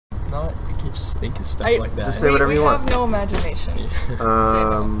not. You can't just think of stuff like that. Just say whatever you want. We have no imagination.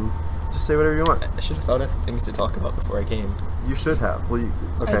 Just say whatever you want. I should have thought of things to talk about before I came. You should have. Well,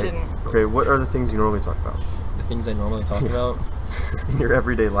 okay. I didn't. Okay, what are the things you normally talk about? The things I normally talk about? In your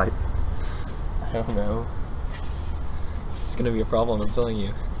everyday life. I don't know. It's gonna be a problem, I'm telling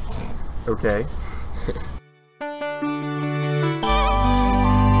you. Okay.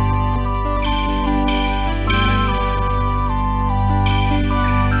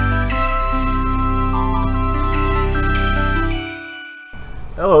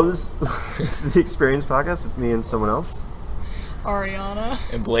 Hello, this is the Experience Podcast with me and someone else. Arianna.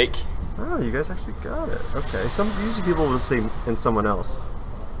 And Blake. Oh, you guys actually got it. Okay. Usually people will say and someone else,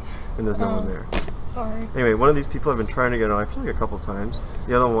 and there's no one there. Sorry. Anyway, one of these people I've been trying to get on, I feel like a couple times.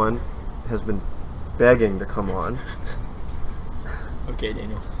 The other one has been begging to come on. Okay,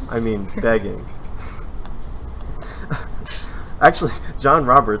 Daniel. I mean, begging. Actually, John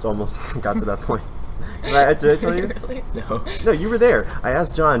Roberts almost got to that point. Did I tell you? Really? No. No, you were there. I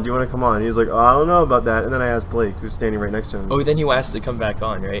asked John, do you want to come on? He was like, oh, I don't know about that. And then I asked Blake, who's standing right next to him. Oh, then you asked to come back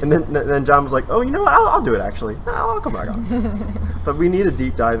on, right? And then John was like, oh, you know what? I'll do it, actually. No, I'll come back on. But we need a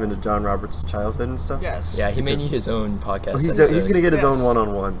deep dive into John Roberts' childhood and stuff. Yes. Yeah, he may need his own podcast. He's going to get his own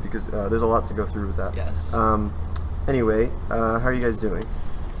one-on-one because there's a lot to go through with that. Yes. Anyway, how are you guys doing?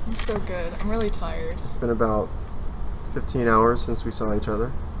 I'm so good. I'm really tired. It's been about 15 hours since we saw each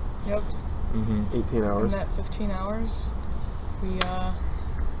other. Yep. 18 hours. In that 15 hours, we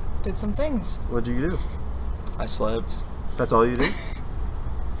did some things. What'd you do? I slept. That's all you did?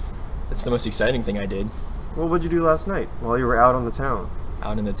 That's the most exciting thing I did. Well, what'd you do last night while you were out on the town?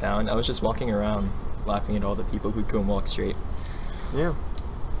 Out in the town, I was just walking around, laughing at all the people who couldn't walk straight. Yeah.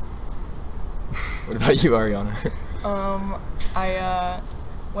 What about you, Arianna? I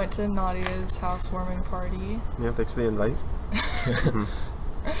went to Nadia's housewarming party. Yeah, thanks for the invite.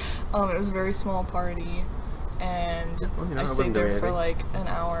 It was a very small party, and I I stayed wasn't there doing for anything. like an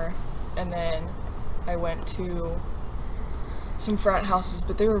hour, and then I went to some frat houses,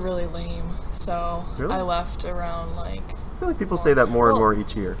 but they were really lame, so Really? I left around like... I feel like people say that more and more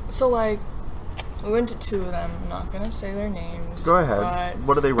each year. So like, we went to two of them, I'm not gonna say their names. Go ahead. But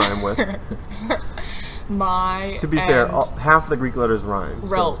What do they rhyme with? my To be fair, half the Greek letters rhyme.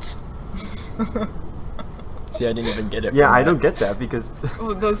 so- Relt. See, I didn't even get it. Yeah, from I that. don't get that because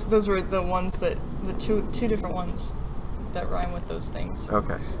Well, those were the ones that, the two different ones that rhyme with those things.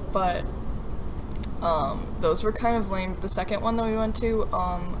 okay. But those were kind of lame. The second one that we went to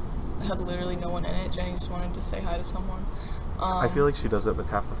had literally no one in it. Jenny just wanted to say hi to someone. I feel like she does it with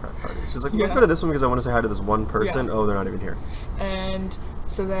half the frat parties. She's like, let's Yeah. go to this one because I want to say hi to this one person. Yeah. Oh, they're not even here. And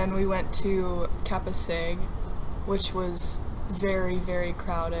so then we went to Kappa Sig, which was very, very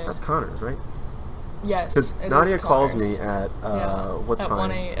crowded. That's Connor's, right? Yes, Because it Nadia is calls Connor's. me at what at time?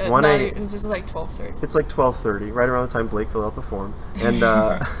 1 a.m. 1 a.m. It's just like 12:30. It's like 12:30, right around the time Blake filled out the form. And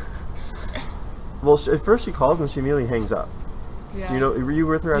well, at first she calls and she immediately hangs up. Yeah. Do you know? Were you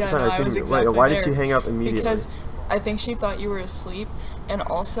with her at Yeah, the time? no, I assume was you- exactly Why did there. she hang up immediately? Because I think she thought you were asleep, and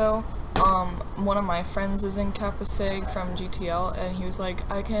also, one of my friends is in Kappa Sig from GTL, and he was like,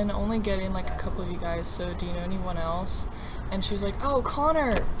 I can only get in like a couple of you guys, so do you know anyone else? And she was like, oh,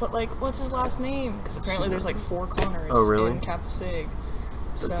 Connor, but like, what's his last name? Because apparently there's like 4 Connors Oh, really? in Kappa Sig.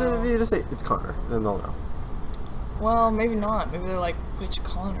 You just say it's Connor, then they'll know. Well, maybe not. Maybe they're like, which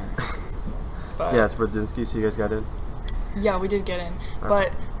Connor? But Yeah, it's Brodzinski, so you guys got in. yeah, we did get in,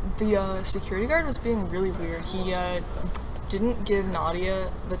 but the security guard was being really weird. He didn't give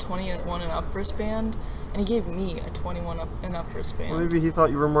Nadia the 21 and up wristband, and he gave me a 21 and up wristband. Well, maybe he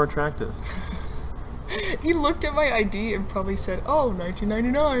thought you were more attractive. He looked at my ID and probably said, oh,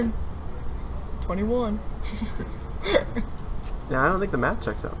 1999. 21. Yeah, I don't think the math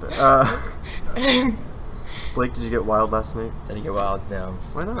checks out there. Blake, did you get wild last night? Did I get wild? No.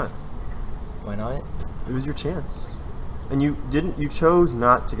 Why not? Why not? It was your chance. And you chose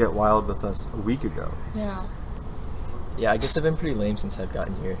not to get wild with us a week ago. Yeah. Yeah, I guess I've been pretty lame since I've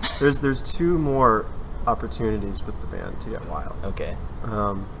gotten here. There's 2 more opportunities with the band to get wild. Okay.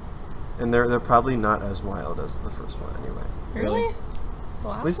 And they're probably not as wild as the first one anyway. Really? The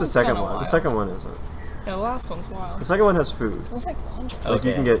last At least the one's second kinda one. wild. The second one isn't. Yeah, the last one's wild. The second one has food. It smells like laundry. Like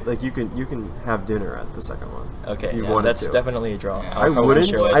you Okay. can get you can have dinner at the second one. Okay, if you yeah, wanted that's to. definitely a draw. Yeah. I I'll probably wouldn't.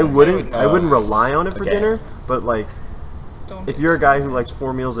 show it. I wouldn't. I Oh. wouldn't rely on it for Okay. dinner. But like, Don't if get you're a that. guy who likes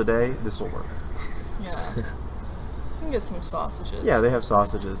 4 meals a day, this will work. Yeah. You can get some sausages. Yeah, they have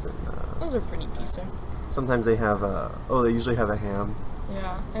sausages and Those are pretty decent. sometimes they have they usually have a ham.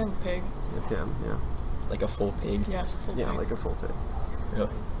 Yeah, and a pig. Ham, yeah. Like a full pig. Yes, a full Yeah, pig. like a full pig. Really?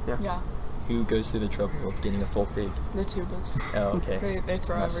 Yeah. Who goes through the trouble of getting a full pig? The tubas. Oh, okay. They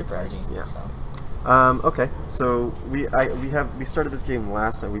throw Not every party. surprised. Yeah. So. Okay, so we started this game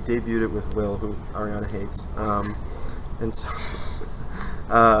last night. We debuted it with Will, who Arianna hates, and so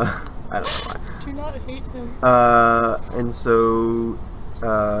I don't know why. Do not hate him. And so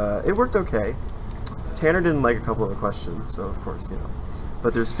it worked okay. Tanner didn't like a couple of the questions, so of course, you know.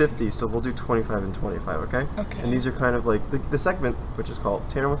 But there's 50, so we'll do 25 and 25, okay? Okay. And these are kind of like the segment, which is called,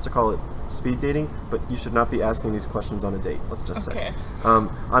 Tanner wants to call it speed dating, but you should not be asking these questions on a date, let's just say.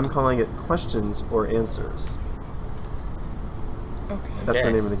 I'm calling it questions or answers. Okay. That's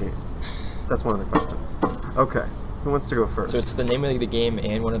the name of the game. That's one of the questions. Okay. Who wants to go first? So it's the name of the game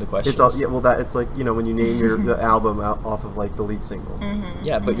and one of the questions. It's all, yeah. Well, it's like, you know, when you name the album off of like the lead single.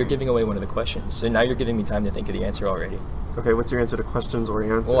 Yeah, but you're giving away one of the questions, so now you're giving me time to think of the answer already. Okay, what's your answer to questions or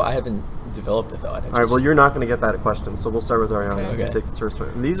answers? Well, I haven't developed a thought. All right, well, you're not going to get that at questions, so we'll start with Arianna Okay. to take the first one.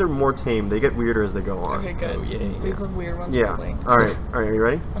 And these are more tame. They get weirder as they go on. Okay, good. Oh, yay. Leave the weird ones Yeah. for later. All right. Are you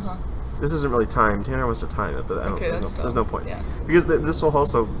ready? Uh-huh. This isn't really timed. Tanner wants to time it, but I don't, Okay, there's that's no dumb. point. Yeah. Because this will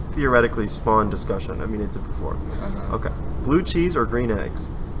also theoretically spawn discussion. I mean, it did before. Uh-huh. Okay. Blue cheese or green eggs?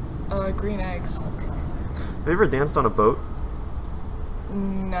 Green eggs. Have you ever danced on a boat?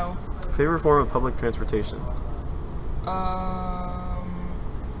 No. Favorite form of public transportation?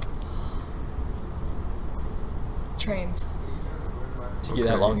 Trains. Took you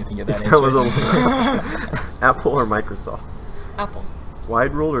that long to think of that That answer. was a Apple or Microsoft? Apple.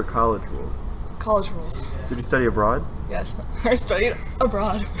 Wide rule or college rule? College rules. Did you study abroad? Yes. I studied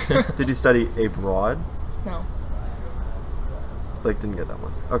abroad. Did you study abroad? No. Like, didn't get that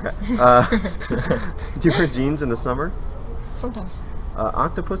one. Okay. Do you wear jeans in the summer? Sometimes.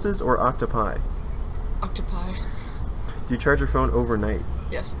 Octopuses or octopi? Octopi. Do you charge your phone overnight?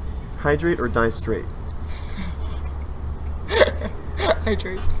 Yes. Hydrate or die straight?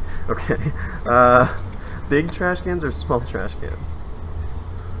 Hydrate. Okay. Big trash cans or small trash cans?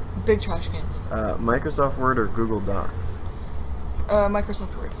 Big trash cans. Microsoft Word or Google Docs?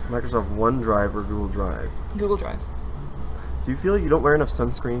 Microsoft Word. Microsoft OneDrive or Google Drive? Google Drive. Do you feel like you don't wear enough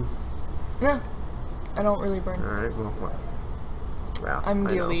sunscreen? No. I don't really burn. All right. Well. Wow. I'm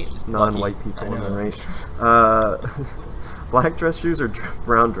the I know. elite. Just non-white Lucky. people, I am I know. right? Black dress shoes or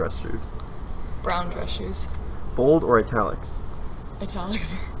brown dress shoes? Brown dress shoes. Bold or italics?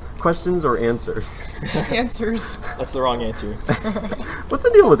 Italics. Questions or answers? Answers. That's the wrong answer. What's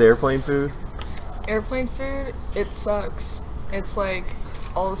the deal with airplane food? Airplane food, it sucks. It's like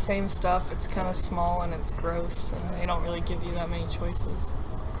all the same stuff. It's kind of small and it's gross, and they don't really give you that many choices.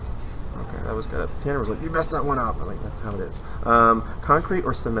 Okay, that was good. Tanner was like, "You messed that one up." I'm like, "That's how it is." Concrete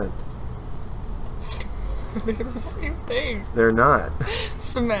or cement? They're the same thing. They're not.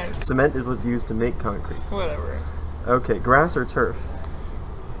 Cement. Cement is what's used to make concrete. Whatever. Okay, grass or turf?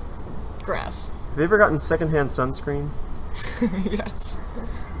 Grass. Have you ever gotten secondhand sunscreen? Yes.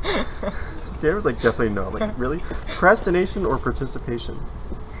 Tanner was like, "Definitely no." I'm like, really? Procrastination or participation?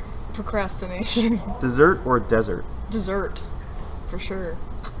 Procrastination. Dessert or desert? Dessert. For sure.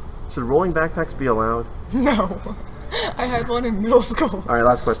 Should rolling backpacks be allowed? No. I had one in middle school. All right,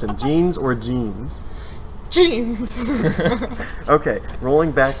 last question. Jeans or jeans? Jeans. Okay,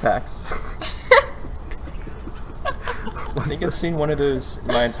 rolling backpacks. I think I've seen one of those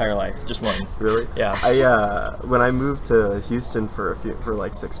my entire life. Just one. Really? Yeah. When I moved to Houston for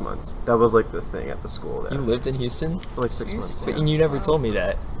like 6 months, that was like the thing at the school there. You lived in Houston? For like 6 months. But Yeah. you never told me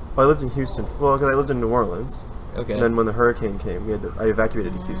that. Well, I lived in Houston. Well, because I lived in New Orleans. Okay. And then when the hurricane came, I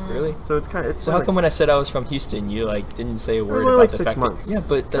evacuated to Houston. Really? So it's kind of. So how come when I said I was from Houston, you like didn't say a word only about like the 6 fact months. that? Yeah,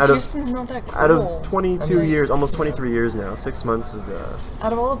 but Out that's of- Houston's not that cool. Out of 22 I'm like- years, almost 23 years now, 6 months is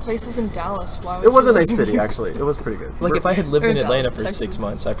Out of all the places in Dallas, why would It was you a nice live in city, Houston? actually. It was pretty good. like if I had lived in Or Atlanta Dallas, for 6 Texas.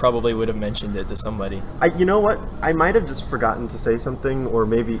 months, I probably would have mentioned it to somebody. You know what? I might have just forgotten to say something, or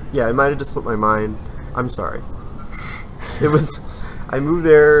maybe, yeah, I might have just slipped my mind. I'm sorry. It was, I moved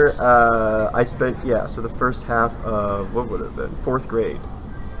there, I spent, so the first half of, what would it have been, 4th grade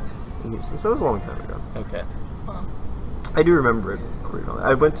in Houston. So it was a long time ago. Okay. Huh. I do remember it.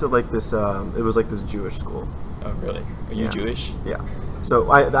 I went to like this, it was like this Jewish school. Oh really? Are you Yeah. Jewish? Yeah. So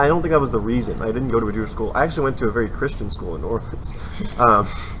I don't think that was the reason. I didn't go to a Jewish school. I actually went to a very Christian school in New Orleans.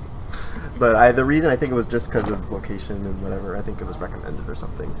 But the reason I think it was just because of location and whatever. I think it was recommended or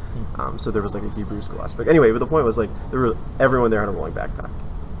something. So there was like a Hebrew school aspect. Anyway, but the point was like everyone there had a rolling backpack.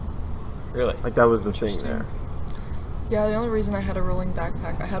 Really? Like that was the thing Interesting. there. Yeah, the only reason I had a rolling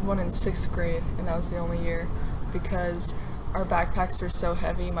backpack, I had one in 6th grade, and that was the only year, because our backpacks were so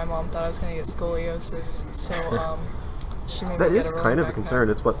heavy, my mom thought I was going to get scoliosis, so she made That me get is a rolling kind of a backpack. concern.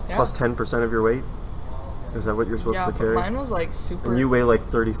 It's what Yeah. plus 10% of your weight. Is that what you're supposed Yeah, to but carry? mine was like super. And you weigh like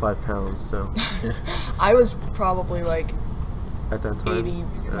 35 pounds, so I was probably like at that time. 80,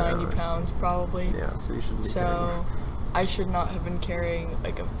 90 pounds probably. Yeah, so you should be carrying. So I should not have been carrying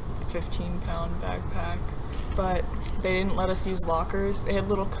like a 15-pound backpack. But they didn't let us use lockers. They had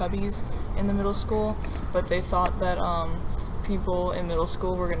little cubbies in the middle school, but they thought that people in middle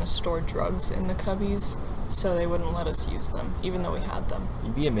school were gonna store drugs in the cubbies, so they wouldn't let us use them, even though we had them.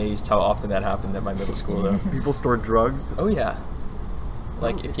 You'd be amazed how often that happened at my middle school, though. People store drugs Oh yeah.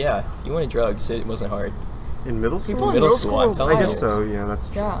 Like if you wanted drugs, it wasn't hard. in middle school? People in Middle middle school, school I'm were telling I you. guess so, yeah, that's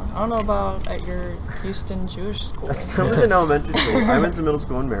true. Yeah, I don't know about at your Houston Jewish school. That was in elementary school. I went to middle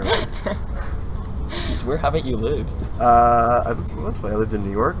school in Maryland. So where haven't you lived? I lived a bunch of places. I lived in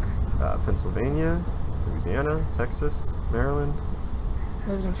New York, Pennsylvania, Louisiana, Texas, Maryland.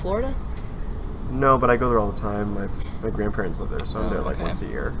 Lived in Florida? No, but I go there all the time. My grandparents live there, so I'm Oh, there like okay. once a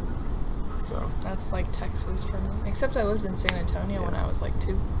year. So, That's like Texas for me. Except I lived in San Antonio when I was like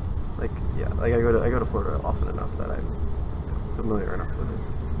 2. like, yeah, like I go to Florida often enough that I'm familiar enough with it.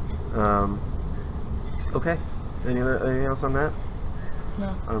 Okay. Anything else on that? No.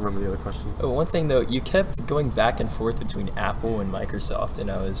 I don't remember the other questions. Oh, one thing though, you kept going back and forth between Apple and Microsoft,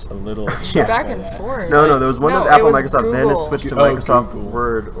 and I was a little Yeah. Back by and that. forth. No, there was one that was No, it Apple, was Microsoft, then it Google. switched to Oh, Microsoft Google.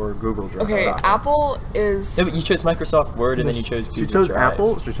 Word or Google Drive. Okay, Docs. Apple is No, but you chose Microsoft Word and then you chose Google She chose Drive.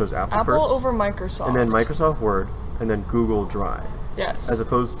 Apple. She chose Apple, Apple first, over Microsoft. and then Microsoft Word, and then Google Drive, Yes. as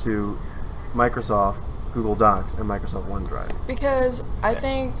opposed to Microsoft Google Docs and Microsoft OneDrive. Because I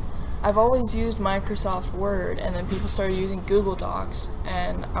think I've always used Microsoft Word, and then people started using Google Docs,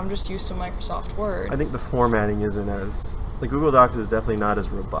 and I'm just used to Microsoft Word. I think the formatting isn't as like Google Docs is definitely not as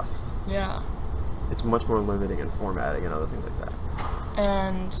robust. Yeah. It's much more limiting in formatting and other things like that.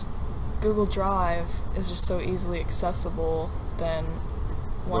 And Google Drive is just so easily accessible than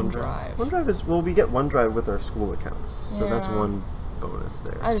OneDrive. OneDrive is we get OneDrive with our school accounts, so that's Yeah. one bonus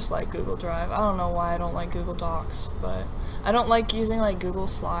there. I just like Google Drive. I don't know why I don't like Google Docs, but I don't like using like Google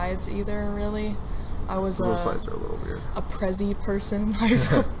Slides either, really. I was Google Slides are a little weird. a Prezi person in high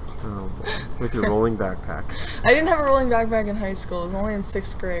school. Oh boy, with your rolling backpack. I didn't have a rolling backpack in high school. It was only in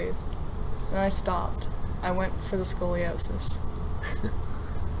 6th grade. And I stopped. I went for the scoliosis.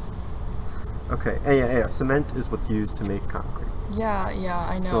 Okay, and yeah, cement is what's used to make concrete. Yeah,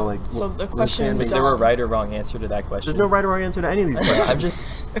 I know. So, like, So what- the what's question the is Is there a dumb. right or wrong answer to that question? There's no right or wrong answer to any of these questions. I'm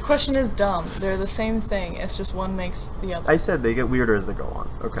just. The question is dumb. They're the same thing. It's just one makes the other. I said they get weirder as they go on.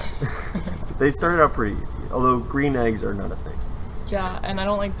 Okay. They started out pretty easy, although green eggs are not a thing. Yeah, and I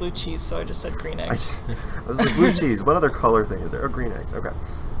don't like blue cheese, so I just said green eggs. I was like, blue cheese. What other color thing is there? Oh, green eggs. Okay.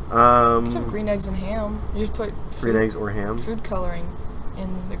 You have green eggs and ham. You just put Green eggs or ham. food coloring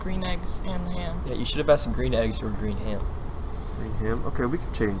in the green eggs and the ham. Yeah, you should have asked green eggs or green ham. Green ham. Okay, we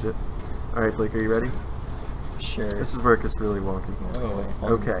can change it. All right, Blake, are you ready? Sure. This is where it gets really wonky. Oh,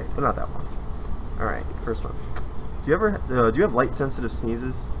 Okay, but not that one. All right, first one. Do you have light sensitive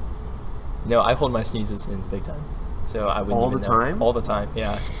sneezes? No, I hold my sneezes in big time. So I wouldn't All even the know. time? All the time,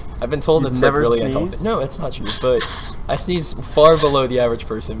 yeah. I've been told You've it's like never really sneezed? unhealthy. No, it's not true. But I sneeze far below the average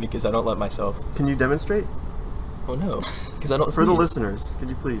person because I don't let myself. Can you demonstrate? Oh no, because I don't For sneeze. the listeners, can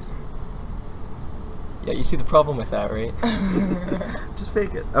you please? Yeah, you see the problem with that, right? Just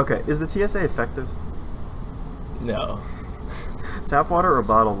fake it. Okay, is the TSA effective? No. Tap water or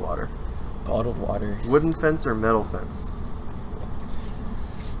bottled water? Bottled water. Wooden fence or metal fence?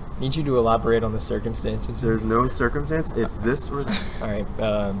 Need you to elaborate on the circumstances. There's no circumstance. It's this or that. All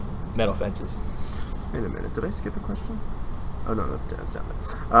right, metal fences. Wait a minute. Did I skip a question? Oh no, that's down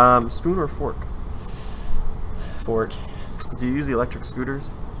there. Spoon or fork? Fork. Do you use the electric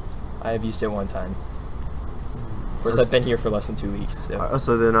scooters? I have used it one time. Of course, I've been here for less than 2 weeks, so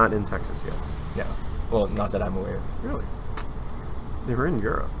So they're not in Texas yet. no. Well, not that I'm aware of. Really? They were in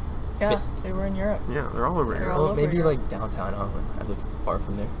Europe. Yeah, they were in Europe. Yeah, they're all over They're Europe. all Well, over maybe here. like downtown Holland. I live far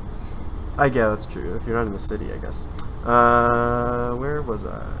from there. Yeah, that's true. If you're not in the city, I guess. Where was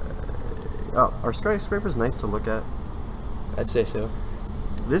I? Oh, are skyscrapers nice to look at? I'd say so.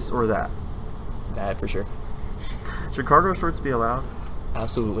 This or that? That for sure. Should cargo shorts be allowed?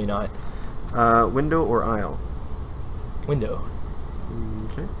 Absolutely not. Window or aisle? Window.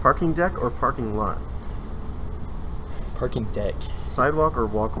 Okay. Parking deck or parking lot? Parking deck. Sidewalk or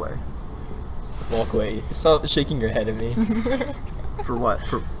walkway? Walkway. Stop shaking your head at me. For what?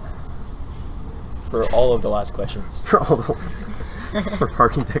 For all of the last questions. For all the for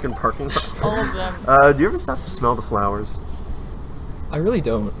parking deck and parking lot. All of them. Do you ever stop to smell the flowers? I really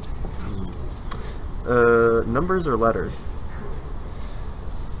don't. Numbers or letters?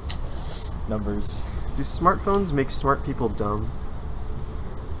 Numbers. Do smartphones make smart people dumb?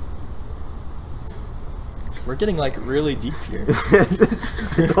 We're getting like really deep here.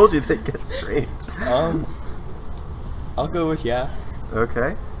 I told you they'd get strange. I'll go with yeah.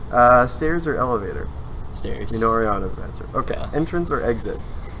 Okay. Stairs or elevator? Stairs. You know Arianna's answer. Okay. Yeah. Entrance or exit?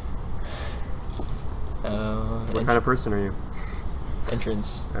 What kind of person are you?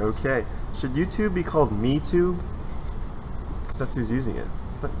 Entrance. Okay. Should YouTube be called MeTube? Because that's who's using it.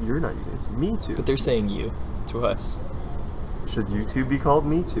 But you're not using it. It's MeTube. But they're saying you to us. Should YouTube be called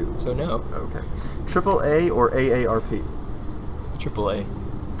MeTube? So no. Okay. AAA or AARP? AAA.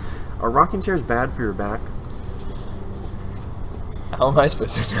 Are rocking chairs bad for your back? How am I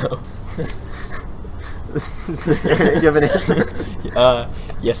supposed to know? Do you have an answer?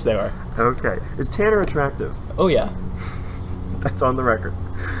 Yes, they are. Okay. Is Tanner attractive? Oh yeah. That's on the record.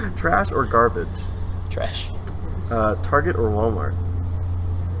 Trash or garbage? Trash. Target or Walmart?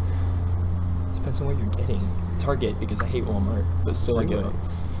 Depends on what you're getting. Target, because I hate Walmart, but still I go.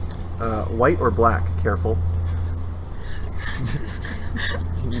 White or black? Careful.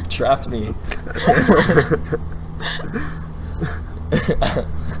 You trapped me.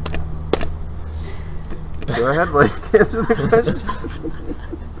 Go ahead, Blake. Answer the question.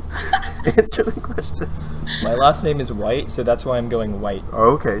 Answer the question. My last name is White, so that's why I'm going white.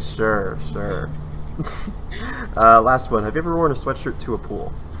 Okay, sure. Last one. Have you ever worn a sweatshirt to a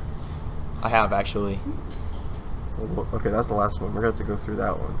pool? I have, actually. Okay, that's the last one. We're going to have to go through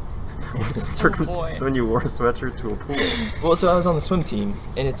that one. What's the circumstance when you wore a sweatshirt to a pool? Well, so I was on the swim team,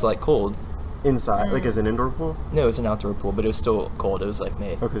 and it's like cold. Inside? Like as an indoor pool? No, it was an outdoor pool, but it was still cold. It was like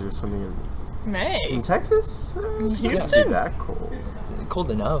May. Oh, because you're swimming in May. Texas? It Houston? can't be that cold. Cold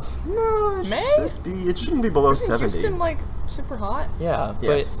enough. No, May? it shouldn't be below Isn't 70. Houston like super hot? Yeah,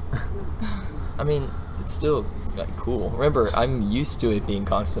 Yes. but I mean, it's still like cool. Remember, I'm used to it being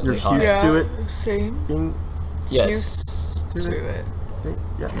constantly You're hot. used Yeah, to it same. being... Yes. Used to it.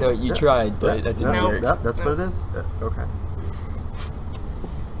 Yeah. No, you tried, but that didn't work. That's what it is? Okay.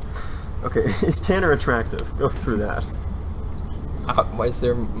 Okay, is Tanner attractive? Go through that. Why is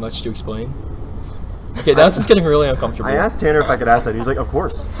there much to explain? Okay, now it's just getting really uncomfortable. I asked Tanner if I could ask that. He's like, of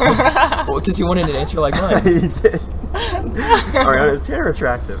course. Well, because he wanted an answer like mine. He did. Arianna, is Tanner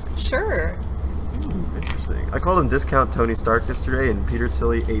attractive? Sure. Interesting. I called him Discount Tony Stark yesterday, and Peter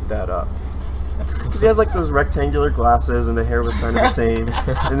Tilley ate that up. Because he has like those rectangular glasses, and the hair was kind of the same,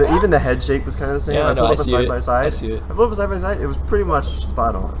 and even the head shape was kind of the same. Yeah, I no, pulled I up a see side it. by side. I see it. I pulled up a side by side. It was pretty much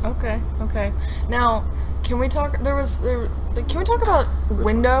spot on. Okay. Now, can we talk? Can we talk about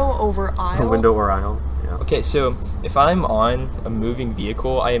window over aisle? A window or aisle. Yeah. Okay, so if I'm on a moving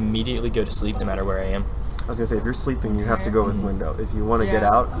vehicle, I immediately go to sleep no matter where I am. I was gonna say, if you're sleeping, you have to go with window. If you want to get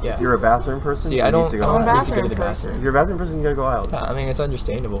Yeah. out, Yeah. if you're a bathroom person, See, you I need to go I'm a out. need to go to the bathroom person. If bathroom. you're a bathroom person, you gotta go out. Yeah, I mean, it's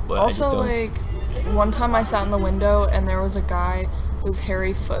understandable, but I just Also, don't. like, one time I sat in the window and there was a guy whose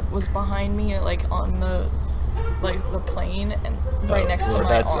hairy foot was behind me, like on the plane and right next to my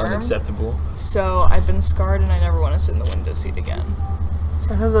That's arm. unacceptable. So I've been scarred and I never want to sit in the window seat again.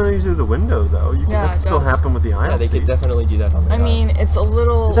 That has nothing to do with the window, though. Yeah, that could it still does. happen with the aisle Yeah, they seat. could definitely do that on the I mean, it's a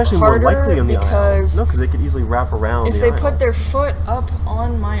little It's actually more harder likely on the aisle. because No, because they could easily wrap around if the they aisle. put their foot up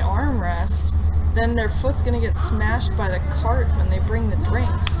on my armrest, then their foot's gonna get smashed by the cart when they bring the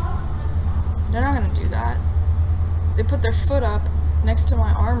drinks. They're not gonna do that. They put their foot up next to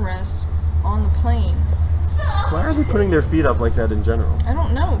my armrest on the plane. Why are they putting their feet up like that in general? I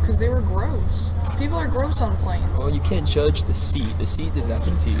don't know, because they were gross. People are gross on planes. Well, you can't judge the seat. The seat did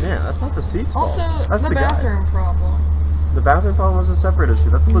nothing to you. Yeah, that's not the seat's Also, fault. That's the the bathroom problem. Guy. The bathroom problem was a separate issue.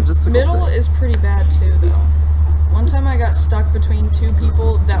 That's a logistical Middle thing. is pretty bad too, though. One time I got stuck between two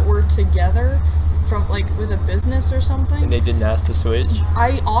people that were together from, like, with a business or something. And they didn't ask to switch.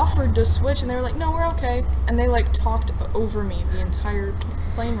 I offered to switch and they were like, no, we're okay. And they, like, talked over me the entire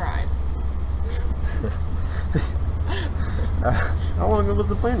plane ride. How long ago was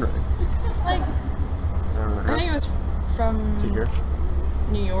the plane ride? Like, I don't know. I think it was from To here?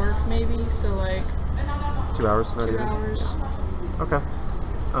 New York, maybe, so, like, 2 hours? Not 2 even? hours. Okay.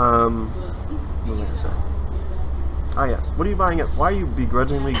 What was I gonna say? Ah, yes. What are you buying at? Why are you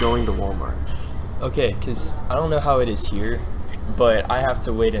begrudgingly going to Walmart? Okay, because I don't know how it is here, but I have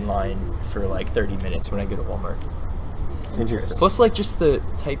to wait in line for like 30 minutes when I go to Walmart. Interesting. Plus, like, just the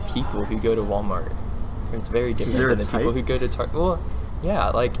type people who go to Walmart. It's very different there a than the people type? who go to Target. Well, yeah,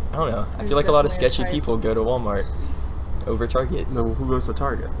 like, I don't know. I There's feel like a lot of definitely a sketchy type. people go to Walmart over Target. No, who goes to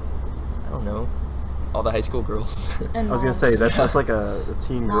Target? I don't know. All the high school girls. And I was gonna moms. say that's like a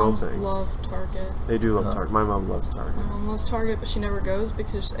teen girl Moms thing. love Target. They do love Uh-huh. Target. My mom loves Target. My mom loves Target, but she never goes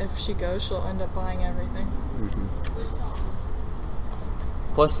because if she goes, she'll end up buying everything.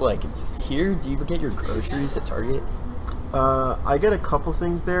 Plus, like, here, do you get your groceries at Target? I get a couple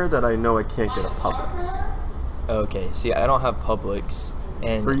things there that I know I can't get at Publix. Okay, see, I don't have Publix,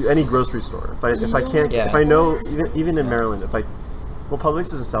 and Or any grocery store. If I can't, Yeah. if I know, even in Maryland, well,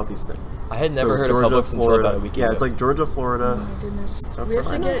 Publix is a southeast thing. I had never So heard Georgia, of Publix until Florida. about a week ago. Yeah, it's like Georgia, Florida. Oh my goodness. South We have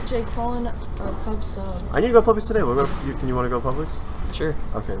to Carolina. get Jake Paul a pub sub. I need to go Publix today. We'll go. Can you want to go Publix? Sure.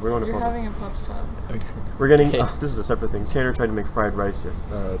 Okay, we're going to You're Publix. having a pub sub. We're getting. Hey. This is a separate thing. Tanner tried to make fried rice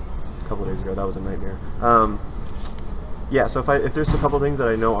a couple days ago. That was a nightmare. Yeah. So if there's a couple things that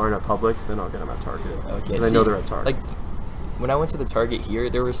I know aren't at Publix, then I'll get them at Target. Okay. Because I know they're at Target. Like, when I went to the Target here,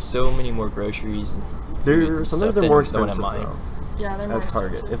 there were so many more groceries and foods and Sometimes stuff they're more than the one expensive at mine. though. Yeah, they're more At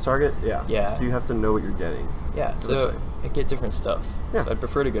Target. expensive. If Target, yeah. Yeah. So you have to know what you're getting. Yeah, That's so it. I get different stuff. Yeah. So I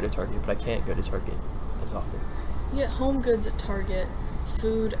prefer to go to Target, but I can't go to Target as often. You get home goods at Target,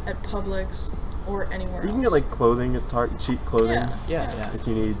 food at Publix, or anywhere You else. can get like clothing at Target, cheap clothing. Yeah. Yeah. If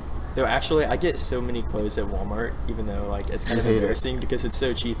you need. Though actually, I get so many clothes at Walmart, even though like it's kind of hate it. embarrassing because it's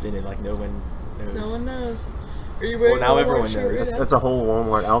so cheap and like no one knows. No one knows. Are you Well, wearing now a Walmart everyone shirt knows. right now? That's a whole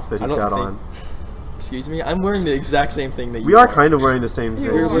Walmart outfit I he's don't got think- on. Excuse me, I'm wearing the exact same thing that you We are kind of wearing the same thing.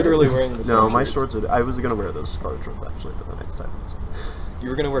 You We're are. literally wearing the same No, my shirts. shorts. I was gonna wear those colored shorts actually, but then I decided not to. You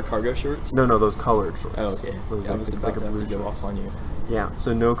were gonna wear cargo shorts? No, those colored shorts. Oh, okay. Those, I was about to have blue to go shorts. off on you. Yeah,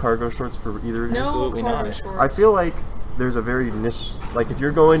 so no cargo shorts for either of you. No Absolutely cargo not. shorts. I feel like there's a very niche, like if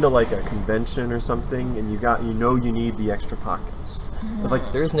you're going to like a convention or something and you need the extra pockets. But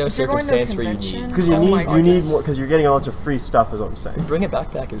like There is no If you're going to a circumstance where you convention- need. because you Oh my need goodness. more because you're getting a bunch of free stuff is what I'm saying. Bring a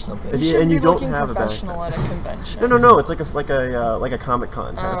backpack or something. If You you- should and be you don't looking have a professional backpack. at a convention. No, it's like a Comic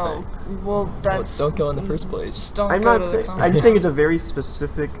Con kind of Oh, thing. well, Well, that's. don't go in the first place. Just don't I'm go not to the saying. con. I'm saying it's a very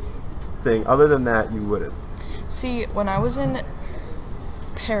specific thing. Other than that, you wouldn't. See, when I was in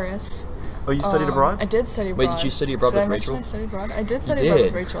Paris. Oh, you studied abroad? I did study abroad. Wait, did you study abroad Did with I mention Rachel? I studied abroad. I did study abroad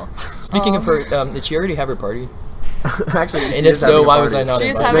with did. Rachel. Speaking of her, did she already have her party? Actually, And she if is having so, a why was party. I not She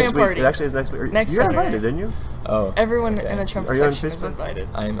is invited? having Next a week. party. It actually is next week. Next you got Saturday. invited, didn't you? Oh, Everyone okay. in the trumpet Are you on section is Facebook? invited.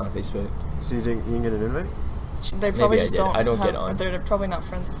 I am on Facebook. So you didn't get an invite? They probably I just did. don't. I don't have, get on. They're probably not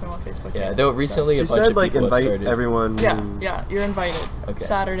friends with them on Facebook. Yeah, yet, though so. recently She a bunch said of like people have invite started. everyone. Yeah, you're invited. Okay.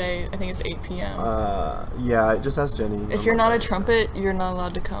 Saturday, I think it's 8 p.m. Yeah, just ask Jenny. if you're not a trumpet, you're not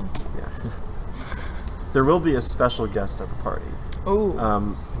allowed to come. Yeah. There will be a special guest at the party. Ooh.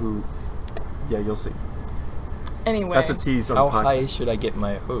 Who? Yeah, you'll see. Anyway. That's a tease on How the podcast. high should I get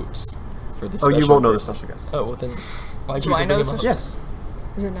my hopes for the Oh, special you won't know the person? special guest. Oh, well then, why'd Do you I even know bring the him up? special- Yes.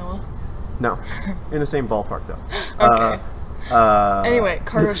 Is it Noah? No. In the same ballpark though. Okay. Anyway,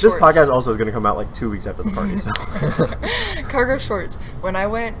 cargo this shorts. podcast also is going to come out like 2 weeks after the party. So. Cargo shorts. When I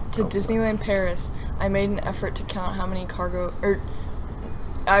went to Disneyland Paris, I made an effort to count how many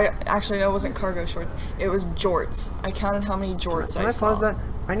no, it wasn't cargo shorts. It was jorts. I counted how many jorts Can I I saw. pause that?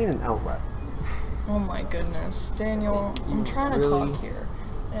 I need an outlet. Oh my goodness, Daniel, I'm trying to Really? talk here.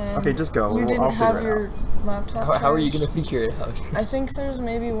 And Okay, just go. You didn't I'll figure have it your laptop. How are you charged? gonna figure it out? I think there's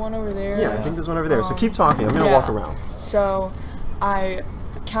maybe one over there. Yeah, I think there's one over there. So keep talking. I'm going to yeah. walk around. So, I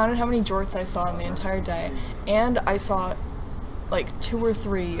counted how many jorts I saw in the entire day, and I saw like 2 or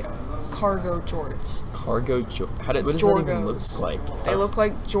 3 cargo jorts. Cargo what does that even look Jorgos. like? They look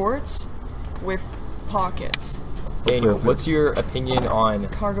like jorts with pockets. Daniel, what's your opinion on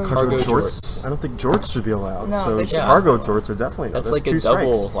Cargo jorts? I don't think jorts should be allowed. No, so they shouldn't. cargo jorts are definitely That's like a two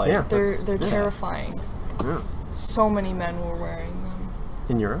double, strikes. like- yeah, They're that's- terrifying. yeah. So many men were wearing them.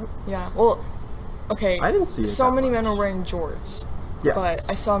 In Europe? Yeah. Well, okay. I didn't see it So that many much. men were wearing jorts. Yes. But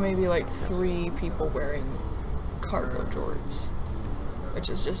I saw maybe like 3 people wearing cargo jorts,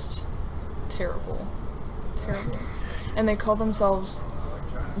 which is just terrible. Terrible. And they call themselves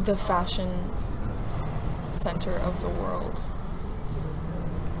the fashion center of the world.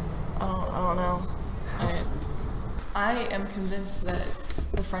 I don't know. I am convinced that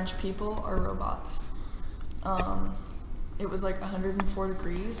the French people are robots. It was like 104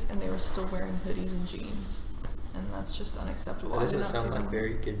 degrees and they were still wearing hoodies and jeans. And that's just unacceptable. That I did doesn't not see sound like them.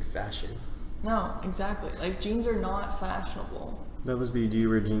 very good fashion. No, exactly. Like, jeans are not fashionable. That was the do you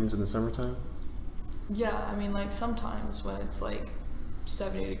wear jeans in the summertime? Yeah, I mean, like, sometimes when it's, like,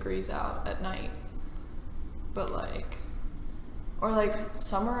 70 degrees out at night. But, like, or, like,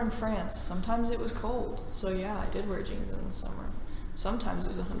 summer in France, sometimes it was cold. So, yeah, I did wear jeans in the summer. Sometimes it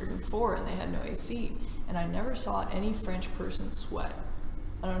was 104 and they had no AC. And I never saw any French person sweat.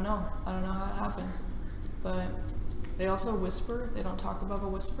 I don't know. I don't know how it happened. But they also whisper. They don't talk above a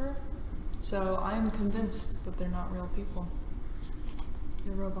whisper. So I am convinced that they're not real people.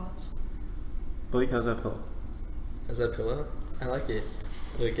 They're robots. Blake, how's that pillow? Is that pillow? I like it.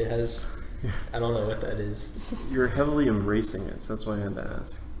 Look, it has. I don't know what that is. You're heavily embracing it, so that's why I had to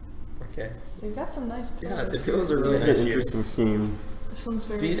ask. Okay. They've got some nice pillows. Yeah, the pillows are really It's nice an here. interesting scheme. This one's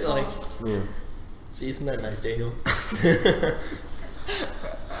very See, like, soft. Yeah. See, isn't that nice, Daniel?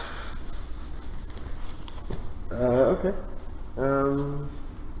 Okay. I don't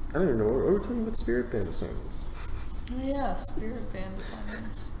even know. We're talking about spirit band assignments. Oh yeah, spirit band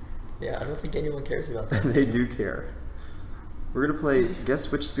assignments. Yeah, I don't think anyone cares about that. They do care. We're gonna play.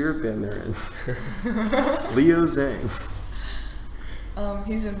 Guess which spirit band they're in. Leo Zhang.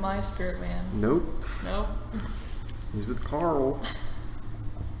 He's in my spirit band. Nope. Nope. He's with Carl.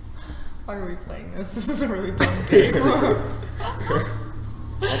 Why are we playing this? This is a really dumb game.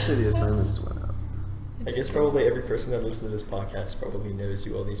 Actually, the assignments went out. I guess probably every person that listens to this podcast probably knows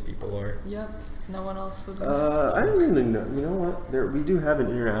who all these people are. Yep. No one else would. I don't really know. You know what? We do have an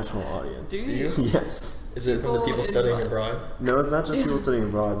international audience. Do you? Yes. Is it from the people studying abroad? No, it's not just people studying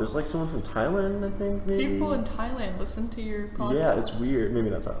abroad. There's like someone from Thailand, I think, maybe. People in Thailand listen to your podcast. Yeah, it's weird.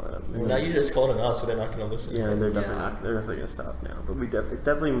 Maybe not Thailand. Well, now you just called them out, so they're not going to listen. Yeah, to they're it. definitely not. They're definitely gonna stop now. But it's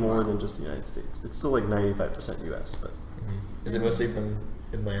definitely more than just the United States. It's still like 95% U.S. But Is it mostly from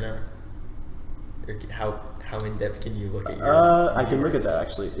Atlanta? Or how in depth can you look at your? I can look at that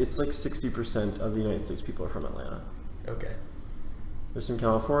actually. It's like 60% of the United States people are from Atlanta. Okay. There's some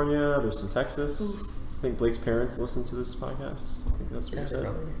California. There's some Texas. Oof. I think Blake's parents listen to this podcast. I think that's what you said.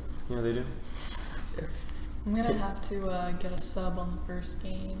 Probably. Yeah, they do. I'm gonna have to get a sub on the first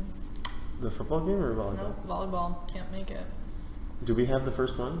game. The football game or volleyball? Nope, volleyball. Can't make it. Do we have the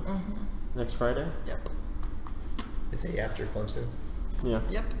first one? Mm-hmm. Next Friday? Yep. The day after Clemson. Yeah.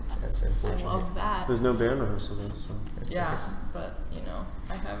 Yep. That's unfortunate. I love that. There's no band rehearsal though, so. That's Yeah, nice. but you know,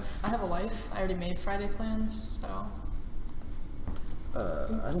 I have a life. I already made Friday plans, so.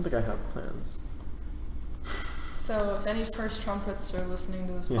 I don't think I have plans. So if any first trumpets are listening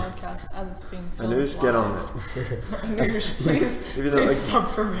to this podcast as it's being filmed Anush, get on it. Anush, please, Even though, please like, sub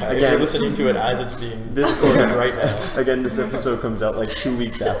for me. If you're listening to it as it's being This recorded right now. Again, this episode comes out like 2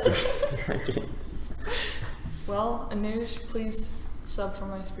 weeks after. Well, Anush, please sub for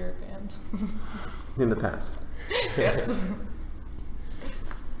my spirit band. In the past. Yes.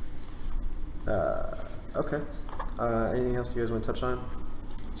 Okay. Anything else you guys want to touch on?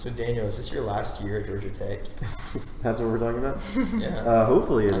 So Daniel, is this your last year at Georgia Tech? That's what we're talking about? Yeah.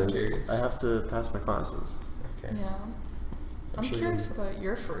 Hopefully it I'm is. curious. I have to pass my classes. Okay. Yeah. I'm sure curious about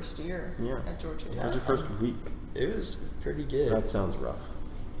your first year at Georgia Tech. How was your first week? It was pretty good. That sounds rough.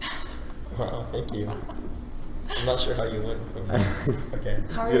 Wow, thank you. I'm not sure how you went from. Okay.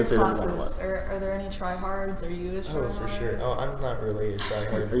 How are your classes? Are there any tryhards? Are you the tryhard? Oh, for sure. Oh, I'm not really a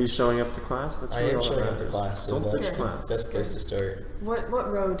tryhard. Are you showing up to class? That's I really am all that showing up to matters. class. So Don't that's ditch class. best place to start. What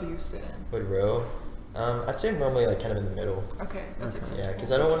row do you sit in? What row? I'd say normally like kind of in the middle. Okay, that's acceptable. Yeah,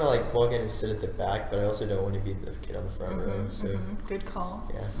 because I don't want to like walk in and sit at the back, but I also don't want to be the kid on the front row. So Good call.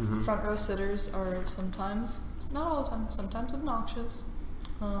 yeah. Front row sitters are sometimes, not all the time, sometimes obnoxious.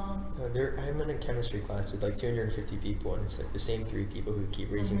 I'm in a chemistry class with like 250 people, and it's like the same 3 people who keep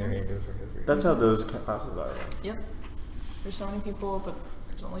raising their hand over and over. That's how those classes are. Yep. There's so many people, but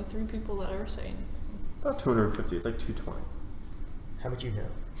there's only 3 people that are saying anything. It's not 250. It's like 220. How would you know?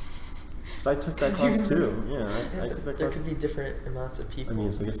 So I took that class too. Yeah, I took that There class. could be different amounts of people. I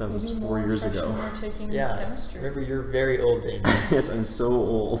mean, so I guess that was Maybe 4 more years freshmen ago. are taking Yeah. chemistry. Remember, you're very old, Daniel. Yes, I'm so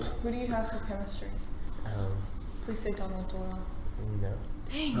old. Who do you have for chemistry? Please say Donald Doyle. No.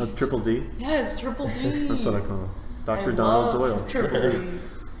 Dang. Triple D? Yes, Triple D. That's what I call him. Dr. I Donald love Doyle. Triple D.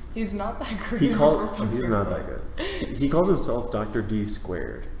 He's not that great. He's of a professor. not that good. He calls himself Dr. D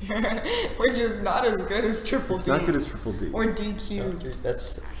squared. Which is not as good as Triple It's D. not good as Triple D. Or D cubed.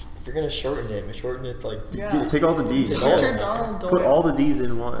 That's if you're gonna shorten it like. Yeah. Take all the D's. Take all Dr. of Donald Doyle. Put all the D's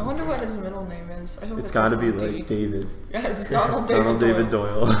in I one. wonder what his middle name is. I hope It's it got to starts be with D. like David. Yes, Donald David Donald David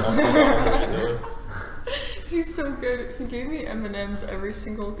Doyle. He's so good. He gave me M&Ms every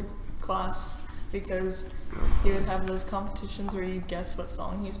single class because he would have those competitions where you'd guess what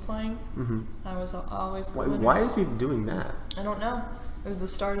song he's playing. I was always the winner. Why is he doing that? I don't know. It was the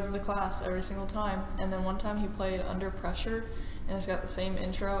start of the class every single time. And then one time he played Under Pressure, and it's got the same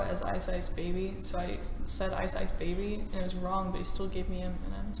intro as Ice Ice Baby. So I said Ice Ice Baby, and it was wrong, but he still gave me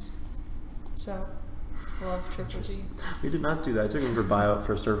M&Ms. So, love Triple D. We did not do that. I took him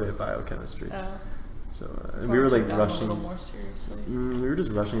for a survey of biochemistry. So we Probably were took like that rushing. a little more seriously. We were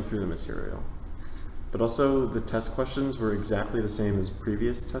just rushing through the material. But also the test questions were exactly the same as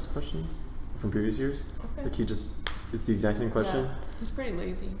previous test questions from previous years. Okay. Like it's the exact same question. Yeah, he's pretty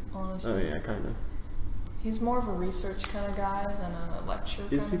lazy, honestly. Oh yeah, kind of. He's more of a research kind of guy than a lecture.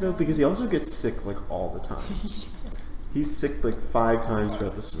 Is he kind of though? guy. Because he also gets sick like all the time. He's sick like 5 times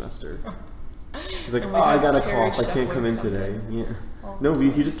throughout the semester. He's like, And oh, we I have got a Carrie cough. I can't Shepard come in come today. in Yeah. all No, the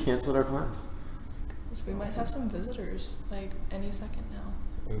he time. just canceled our class. So we might have some visitors like any second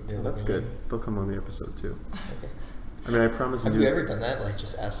now. That's good. They'll come on the episode too. Okay. I mean, I promise. Have you ever done that? Like,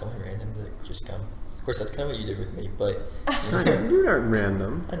 just ask someone random to just come? Of course, that's kind of what you did with me, but You're not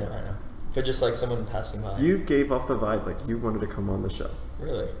random. I know. But just like someone passing by. You gave off the vibe like you wanted to come on the show.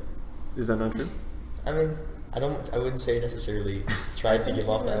 Really? Is that not true? I mean, I wouldn't say necessarily tried to give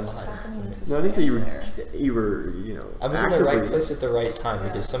off that vibe. No, I think that you were, you know. I was in the right place at the right time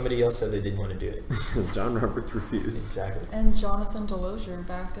because somebody else said they didn't want to do it. Because John Roberts refused. Exactly. And Jonathan Delosier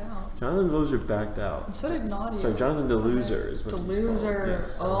backed out. Jonathan Delosier backed out. And so did Nadia. Sorry, Jonathan Deloser is what he's called. Deloser.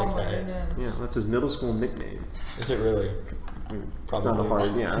 Yes. Oh like my that. goodness. Yeah, that's his middle school nickname. Is it really? I mean, it's Probably. not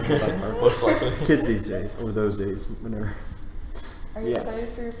hard. Yeah, it's not hard. Most likely. Kids these days, or those days, whenever. Are you excited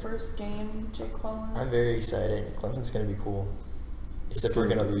for your first game, Jake Quellen? I'm very excited. Clemson's going to be cool. Except we're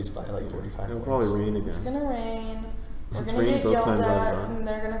going to lose by like 45 It'll points. probably rain again. It's gonna rain. We're It's gonna rained get both yelled times I've at, gone. and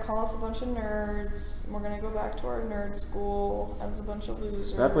they're gonna call us a bunch of nerds. And we're gonna go back to our nerd school as a bunch of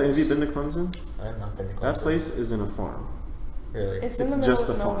losers. That place. Have you been to Clemson? I have not been to Clemson. That place is in a farm. Really? It's in the middle just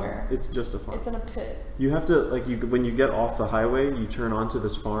of a farm. nowhere. It's just a farm. It's in a pit. You have to when you get off the highway, you turn onto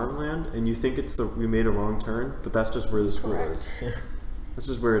this farmland, and you think we made a wrong turn, but that's just where the school is. That's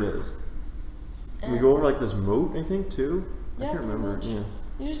just where it is. And we go over like this moat, I think, too. Yeah, I can't remember. much. Yeah.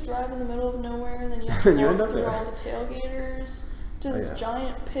 You just drive in the middle of nowhere, and then you have to You end walk up through there. all the tailgaters to this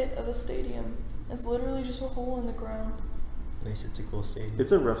giant pit of a stadium. It's literally just a hole in the ground. At least it's a cool stadium.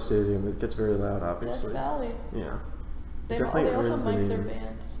 It's a rough stadium. It gets very loud, Death obviously. Valley. Yeah. They definitely also earns the mic their name.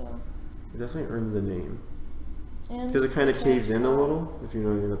 band, so. It definitely earns the name. Because Because it kind of caves in a little, if you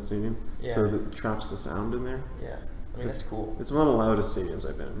know anything about the stadium. Yeah. So it traps the sound in there. Yeah. I mean, that's cool. It's one of the loudest stadiums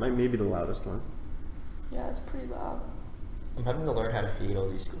I've been in. Maybe the loudest one. Yeah, it's pretty loud. I'm having to learn how to hate all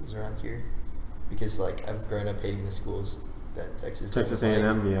these schools around here. Because, like, I've grown up hating the schools that Texas Texas doesn't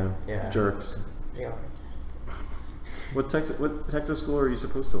like. A&M, yeah. Yeah. Jerks. They are. What Texas school are you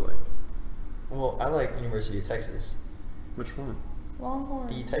supposed to like? Well, I like University of Texas. Which one? Longhorns.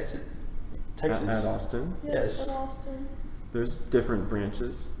 The Texas. At Austin? Yes. At Austin. There's different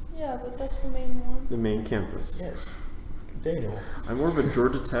branches. Yeah, but that's the main one. The main campus. Yes. Daniel. I'm more of a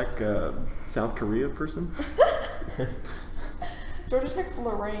Georgia Tech, South Korea person. Georgia Tech,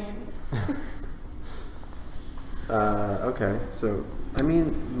 Lorraine. Okay, so I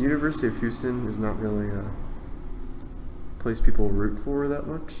mean, University of Houston is not really a place people root for that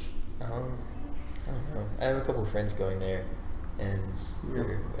much. I don't know. I have a couple of friends going there, and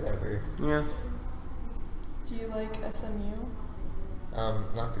they're whatever. Yeah. Do you like SMU?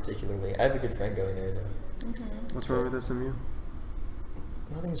 Not particularly. I have a good friend going there though. Mm-hmm. What's wrong with SMU?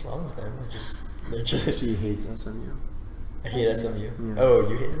 Nothing's wrong with them. They're just. She hates SMU. I hate SMU. Yeah. Oh,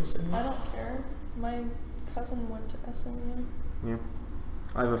 you hate SMU? I don't care. My cousin went to SMU. Yeah.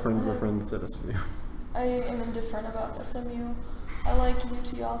 I have a friend of a friend that's at SMU. I am indifferent about SMU. I like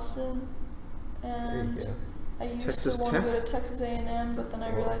UT Austin, There you and go. I used Texas to want to Tech? go to Texas A&M, but then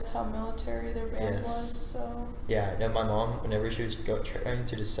I realized how military their band Yes. was. So Yeah, no, my mom, whenever she was trying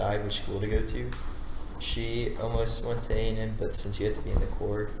to decide which school to go to, she almost went to A&M, but since you had to be in the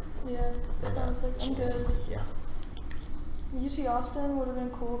Corps, yeah, then I was like, she I'm went to- good. Yeah. UT Austin would have been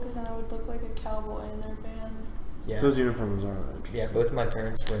cool because then I would look like a cowboy in their band. Yeah. Those uniforms are interesting. Yeah, both of my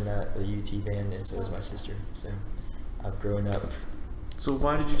parents were in the UT band, and so was my sister. So I've grown up. So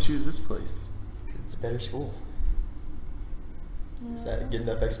why did you choose this place? 'Cause it's a better school. Is that a Yeah. good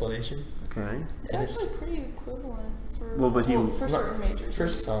enough explanation? Okay. It's And actually pretty equivalent for Well, but for not- certain majors. For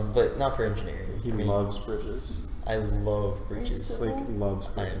some, but not for engineering. He I mean, loves bridges. I love bridges. civil? Like loves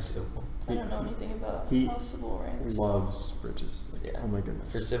I am bridges. civil. I don't know anything about He how civil ranks. Loves bridges. Like, Yeah. Oh my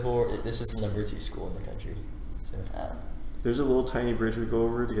goodness. For civil, this is the number 2 school in the country. So. Oh. There's a little tiny bridge we go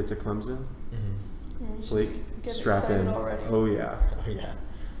over to get to Clemson. Mm-hmm. You should Like get strap excited in. already. Oh yeah. Oh yeah.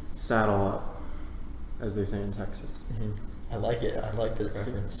 Saddle up, as they say in Texas. Mm-hmm. I like it. I like the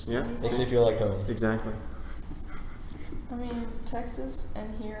reference. Yeah. Makes me feel like home. Exactly. I mean, Texas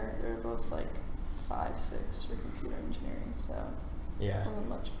and here, they're both like 5, 6 for computer engineering, so Yeah. wasn't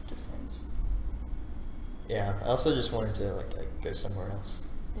much difference. Yeah. I also just wanted to like go somewhere else.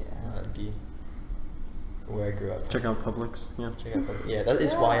 Yeah. Not be where I grew up. Check out Publix. Yeah. Check out Publix. Yeah, that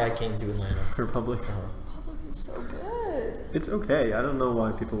is why I came to Atlanta. For Publix. Uh-huh. Public is so good. It's okay. I don't know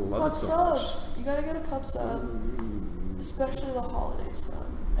why people love Pub it so much. subs. You gotta get a pub sub, especially the holiday sub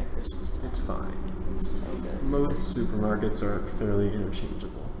at Christmas time. It's fine. It's so good. Most supermarkets are fairly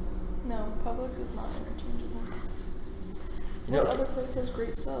interchangeable. No, Publix is not interchangeable. You know, What other place has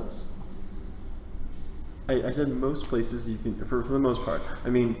great subs? I said most places you can, for the most part. I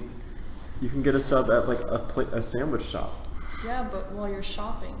mean, you can get a sub at like a sandwich shop. Yeah, but while you're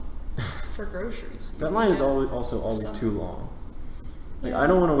shopping for groceries. That line is also always too long. Like, Yeah. I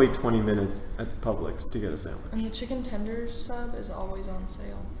don't want to wait 20 minutes at the Publix to get a sandwich. And the chicken tender sub is always on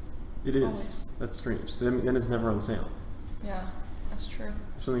sale. It is. Always. That's strange. Then it's never on sale. Yeah, that's true.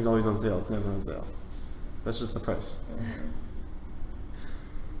 If something's always on sale, it's never on sale. That's just the price.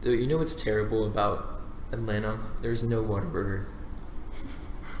 Dude, you know what's terrible about Atlanta? There's no Whataburger.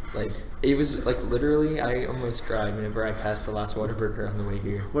 Like, it was like literally, I almost cried whenever I passed the last Whataburger on the way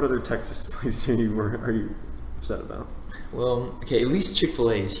here. What other Texas place are you upset about? Well, okay, at least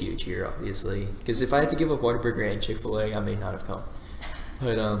Chick-fil-A is huge here, obviously. Because if I had to give up Whataburger and Chick-fil-A, I may not have come.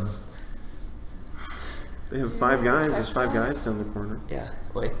 But They have Do you Five miss the Guys. There's Tex Five Mex? Guys down the corner. yeah,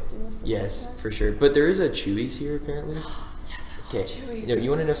 wait. Do you miss the Yes, Tex-Mex? for sure. But there is a Chewy's here apparently. Yes, I Okay, love Chewy's. you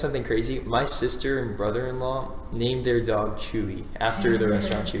want to know something crazy? My sister and brother-in-law named their dog Chewy after the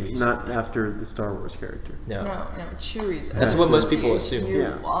restaurant Chewy's. Not after the Star Wars character. No. No, Chewy's. That's Yeah, what most that's- people assume.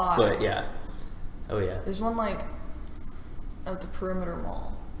 Yeah. But yeah. Oh yeah. There's one like at the Perimeter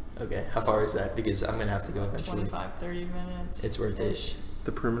Mall. Okay, how far is that? Because I'm gonna have to go eventually. 25, 30 minutes. It's worth it. ish.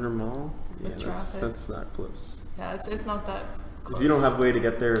 The Perimeter Mall? With Yeah, traffic. that's not close. Yeah, it's not that close. If you don't have a way to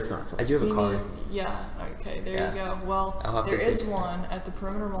get there, it's not close. I do have a You car. need- Yeah, okay, there Yeah. you go. Well, I'll have to there is take- one at the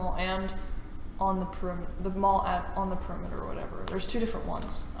Perimeter Mall and on the perimeter, the mall on the perimeter or whatever. There's two different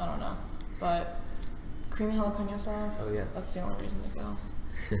ones. I don't know, but creamy jalapeno sauce. Oh, yeah. That's the only reason to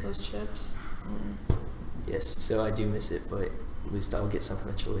go. Those chips. Yes, so I do miss it, but at least I'll get some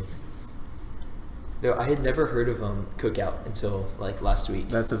eventually. Though I had never heard of Cookout until like last week.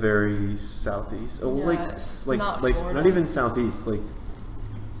 That's a very southeast. Oh, Yeah, like it's like not like Florida. not even southeast, like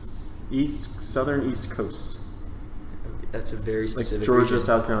southern east coast, That's a very like specific Georgia, region.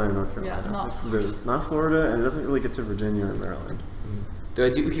 South Carolina, North Carolina. Yeah, not Like, Florida. It's not Florida, and it doesn't really get to Virginia or Maryland. Though I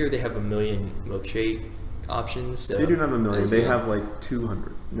do hear they have a million milkshake options. So They do not have a million. that's They good. have like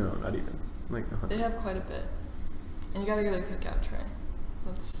 200. No, not even. Like 100. They have quite a bit, and you gotta get a cookout tray.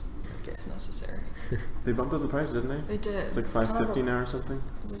 That's necessary. They bumped up the price, didn't they? They did. It's like kind of $5.50 now or something.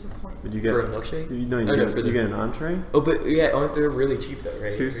 a disappointment. Did you get For a milkshake? You, no, you, Oh, no, get, for you the- get an entree, Oh, but yeah, they're really cheap though,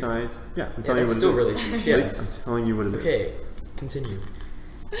 right? 2 sides. Yeah, I'm Yeah, telling that's you what still it is. really cheap. Yeah. Like, I'm telling you what it is. Okay, continue.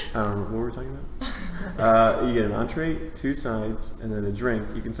 What were we talking about? You get an entree, 2 sides, and then a drink.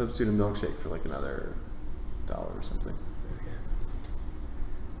 You can substitute a milkshake for like another $1 or something. Okay.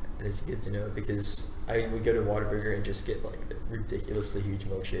 And it's good to know because I would go to Whataburger and just get like the ridiculously huge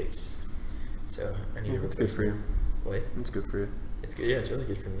milkshakes. So I need Yeah, to it's replace good for you. Wait, It's good for you. it's good. Yeah, it's really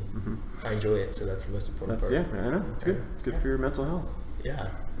good for me. Hmm I enjoy it, so that's the most important That's part. yeah, I know. It's good. It's good for your mental health. Yeah.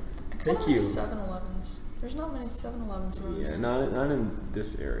 I kinda Thank like you. 7-Elevens. There's not many 7-Elevens around Yeah, here. not in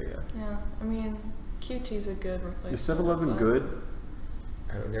this area. Yeah, I mean, QT's a good replacement. Is 7-Eleven but- good?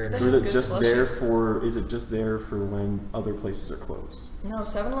 I don't, they're They Or is have it good just there slushies. for? Is it just there for when other places are closed? No,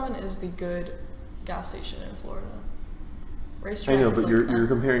 7-Eleven is the good gas station in Florida. I Racetrack know, is but like, you're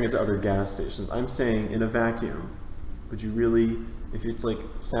comparing it to other gas stations. I'm saying in a vacuum, would you really, if it's like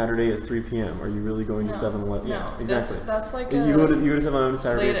Saturday at 3 p.m., are you really going to No, 7-Eleven? no, Yeah, exactly. That's like And a you go to 7-Eleven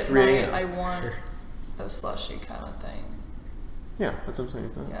Saturday late at at 3 night. a.m. I want a slushy kind of thing. Yeah, that's what I'm saying.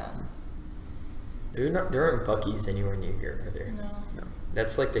 It's not, Yeah. there aren't Buc-ee's anywhere near here, are there? No. No.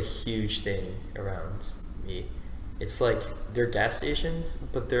 That's like the huge thing around me. It's like they're gas stations,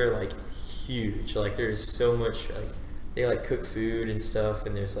 but they're like huge. Like there's so much like they like cook food and stuff,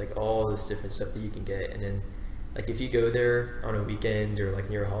 and there's like all this different stuff that you can get. And then like if you go there on a weekend or like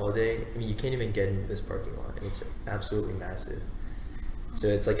near a holiday, I mean you can't even get into this parking lot. And it's absolutely massive. So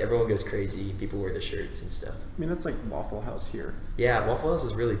it's like everyone goes crazy. People wear the shirts and stuff. I mean, that's like Waffle House here. Yeah, Waffle House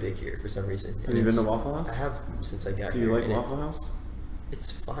is really big here for some reason. Have And you been it's- to Waffle House? I have since I got Do here. you like and Waffle House? It's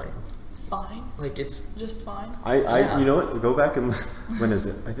fine. Fine. Like it's Just fine. I Yeah. you know what? Go back and when is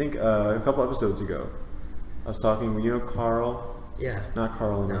it? I think a couple episodes ago, I was talking. You know Carl? yeah. Not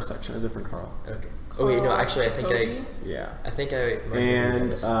Carl in No. our section. A different Carl. Okay. Oh wait, no. Carl Actually, Jacoby? Yeah. I think I. might have And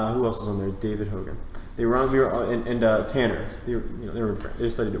heard this. who else was on there? David Hogan. They were on. We were on, and Tanner. They were, they were they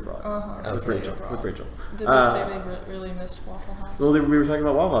studied abroad Uh-huh. with Okay. Rachel. With Rachel. Did Uh, they say they really missed Waffle House? Well, we were talking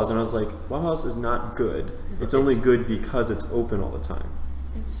about Waffle House, and I was like, Waffle House is not good. It's only good because it's open all the time.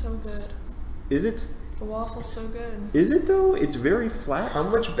 It's so good. Is it? The waffle's so good. Is it though? It's very flat. How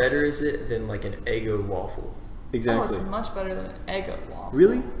much better is it than like an Eggo waffle? Exactly. Oh, it's much better than an Eggo waffle.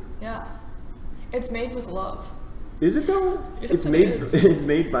 Really? Yeah. It's made with love. Is it though? Yes, it's it made. is. It's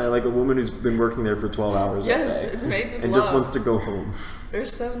made by like a woman who's been working there for 12 hours. Yes, a day it's made with and love. just wants to go home. They're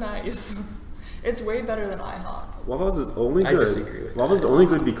so nice. It's way better than IHOP. Waffle House is only I good. disagree with Waffle House is only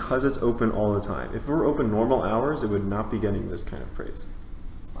good because it's open all the time. If it were open normal hours, it would not be getting this kind of praise.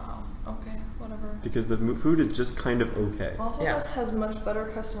 Wow. Okay. Whatever. whatever. because the food is just kind of okay. Waffle Yeah. House has much better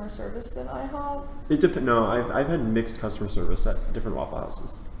customer service than IHOP. No, I've had mixed customer service at different Waffle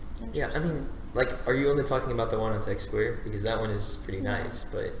Houses. Yeah, I mean, like, are you only talking about the one on Tech Square? Because that one is pretty Yeah. nice,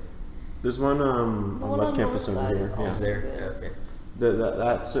 but There's one on one West on Campus North over Side here. is Yeah. is awesome. there? Yeah.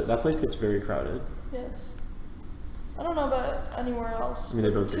 Okay. That place gets very crowded. Yes. I don't know about anywhere else. I mean, they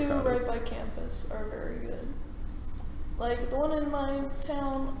but both the get two crowded. right by campus are very good. Like the one in my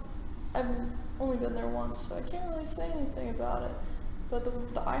town, I've only been there once, so I can't really say anything about it. But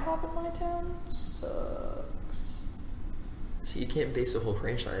the IHOP in my town sucks. So you can't base a whole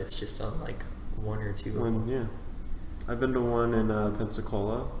franchise just on like one or two. of One, them. yeah. I've been to one in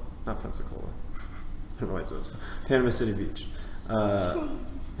Pensacola. Not Pensacola. I don't know why it's Panama City Beach.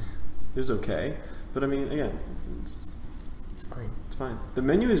 It was okay, but I mean, again, It's fine. it's fine. The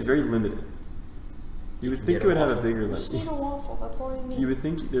menu is very limited. You would can think get it would a have a waffle. bigger You just need list. a waffle. That's all you need. You would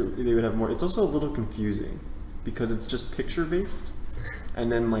think they would have more. It's also a little confusing because it's just picture based,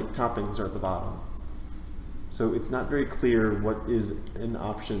 and then like toppings are at the bottom. So it's not very clear what is an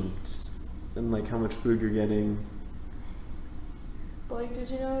option and like how much food you're getting. Blake, did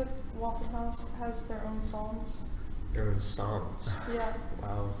you know that Waffle House has their own songs? Their own songs. Yeah.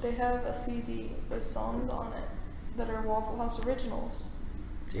 Wow. They have a CD with songs on it that are Waffle House originals.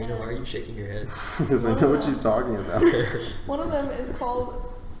 Do you know why are you shaking your head? Because I know what she's talking about. One of them is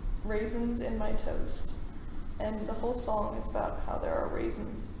called Raisins in My Toast. And the whole song is about how there are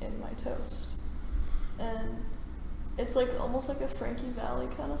raisins in my toast. And it's like almost like a Frankie Valli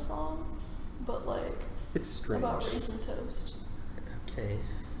kind of song, but like It's strange. about raisin toast. Okay.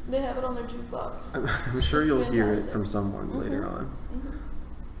 They have it on their jukebox. I'm sure It's you'll hear it fantastic. from someone later Mhm. on. Mhm.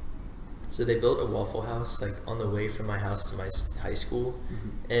 So they built a Waffle House like on the way from my house to my high school,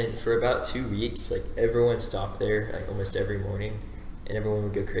 and for about 2 weeks, like everyone stopped there like almost every morning, and everyone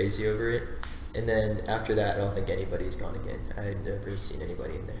would go crazy over it. And then after that, I don't think anybody's gone again. I had never seen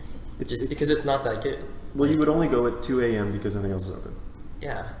anybody in there. It's- Because it's not that good. Well, you Like, would only go at 2 a.m. because nothing else is open.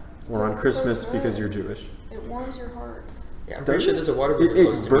 Yeah. Or on That's so Christmas because good. you're Jewish. It warms your heart. Yeah, I'm Does pretty sure it? there's a water It- break it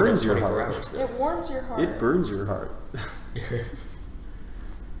close to me that's burns your 24 heart. hours though. It warms your heart. It burns your heart.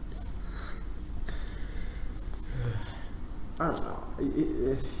 I don't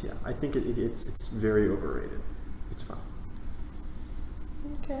know. Yeah, I think it's very overrated. It's fine.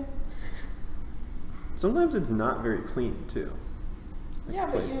 Okay. Sometimes it's not very clean too. Like Yeah,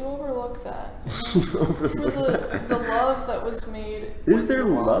 the but you place. overlook that. You overlook For that. the love that was made. Is with there the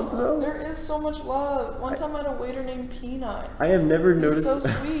love, waffle. though? There is so much love. One time I had a waiter named Peanut. I have never He's noticed. so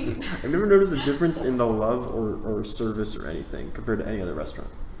sweet. I've never noticed a difference in the love or service or anything compared to any other restaurant.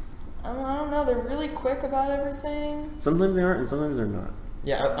 I don't know. They're really quick about everything. Sometimes they aren't, and sometimes they're not.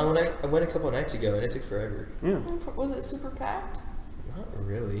 Yeah, I went a couple of nights ago and it took forever. Yeah, Was it super packed? Not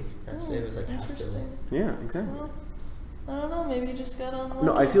really. I'd say it was like half filled. Interesting. yeah, exactly. Well, I don't know. Maybe you just got on.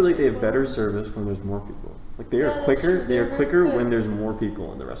 No, I feel like they have better service when there's more people. Like they Yeah, are that's quicker. true. They They're are very quicker quick. when there's more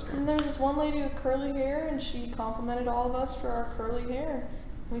people in the And restaurant. there's this one lady with curly hair, and she complimented all of us for our curly hair.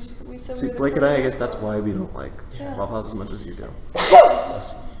 We said See, we were the Blake and curly I hair guess that's club. why we don't like Yeah. Waffle House as much as you do.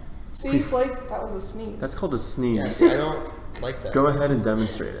 Bless you. See, Blake, that was a sneeze. That's called a sneeze. Yeah, see, I don't like that. Go ahead and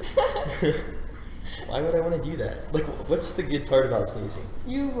demonstrate it. Why would I want to do that? Like, what's the good part about sneezing?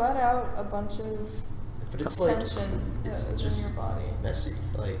 You let out a bunch of But it's like tension it's that was just in your body. messy.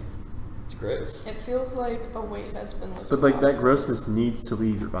 Like, it's gross. It feels like a weight has been lifted. But like off. that grossness needs to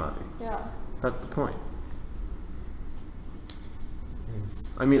leave your body. Yeah. That's the point.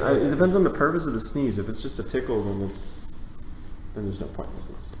 Mm. I mean, it depends on the purpose of the sneeze. If it's just a tickle, then there's no point in the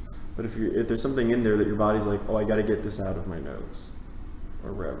sneeze. But if there's something in there that your body's like, oh, I got to get this out of my nose,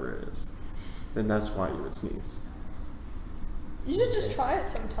 or wherever it is, then that's why you would sneeze. You should just try it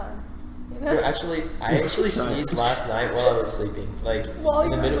sometime. You know? No, I actually sneezed last night while I was sleeping. Like, While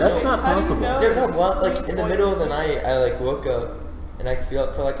in you the were middle. That's sleeping, not how do you possible. know No, you well, like sneezed in the while middle you of the were night, I like woke up and I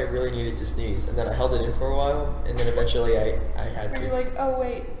felt like I really needed to sneeze, and then I held it in for a while, and then eventually I had sleeping? to. You're like, oh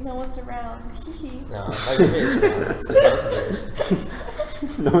wait, no one's around. Hee hee. No, my roommate's around, so that was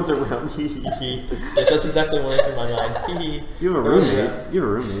embarrassing. No one's around. Yes, that's exactly what went through my mind. You have a Everyone's roommate. around. You have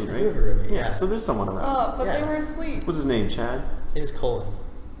a roommate, right? I do have a roommate. Yeah. So there's someone around. Oh, but they Yeah. were asleep. What's his name? Chad. His name is Colin.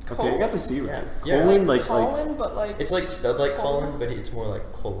 Okay, I got the C right. Yeah. Colin, like Colin, but like It's like spelled like Colin? Colin, but it's more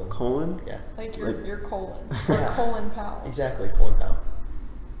like colon. colon. Yeah, like like- your colon or colon Powell. exactly, Colin Powell.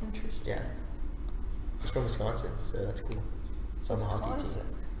 Interesting. Yeah, he's from Wisconsin, so that's cool. It's on the hockey team.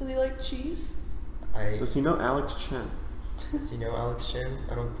 Wisconsin. Does he like cheese? Does he know Alex Chen? Does he know Alex Chen?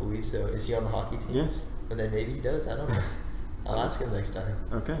 I don't believe so. Is he on the hockey team? Yes. But then maybe he does. I don't know. I'll ask him next time.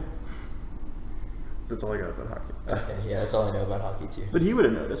 Okay. That's all I got about hockey. Okay, yeah, that's all I know about hockey too. But he would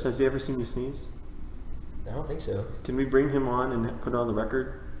have noticed. Has he ever seen you sneeze? I don't think so. Can we bring him on and put it on the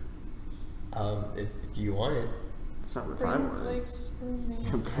record? If you want it. It's not what Bring 5 words. Blake's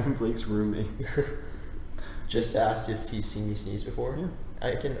roommate. Bring Blake's roommate. Just to ask if he's seen me sneeze before. Yeah.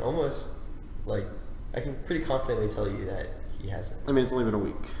 I can almost, like, I can pretty confidently tell you that he hasn't. I mean, it's only been a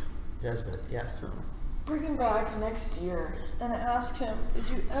week. It has been, yeah. So. Bring him back next year and ask him, did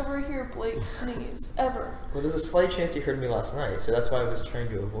you ever hear Blake sneeze? Ever? Well, there's a slight chance he heard me last night, so that's why I was trying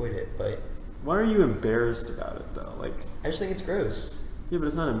to avoid it, but Why are you embarrassed about it, though? Like, I just think it's gross. yeah, but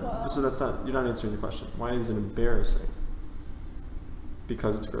it's not. Wow. So that's not. You're not answering the question. Why is it embarrassing?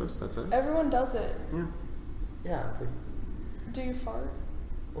 Because it's gross. That's it. Everyone does it. Yeah. Yeah, but, Do you fart?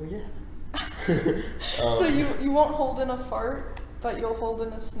 well, yeah. So you won't hold in a fart, but you'll hold in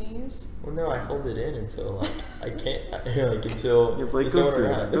a sneeze? Well, no, I hold it in until, like, I can't, like, until Yeah, Blake, there's go no one through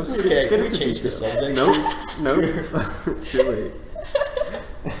around. it. This is Go- okay. get Can we into change the detail. subject? Nope. please? Nope. It's too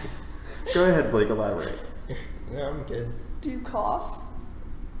late. Go ahead, Blake. Elaborate. No, I'm good. Do you cough?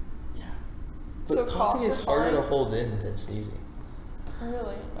 Yeah. So But coughing coughs is are harder to fine? hold in than sneezing.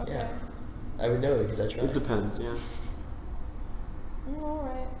 Really? Okay. Yeah. I would know because I tried. It depends. Yeah.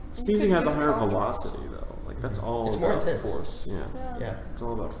 Alright. Sneezing has a higher velocity, though. Like that's all. It's more about intense. Force. Yeah. Yeah. It's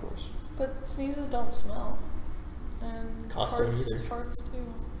all about force. But sneezes don't smell. And Coughs don't farts, either. farts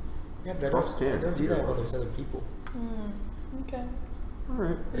too. Yeah, but I Coughs don't, I can. don't do that while there's other people. Okay. All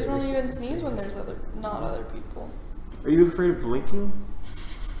right. You don't It's- even sneeze when there's not other people. Are you afraid of blinking?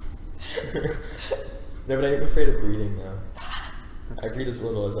 No, but I'm afraid of breathing now. I breathe as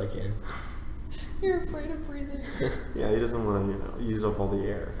little as I can. You're afraid of breathing. Yeah, he doesn't want to, use up all the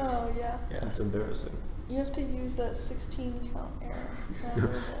air. Oh yeah. Yeah. It's embarrassing. You have to use that 16 count air.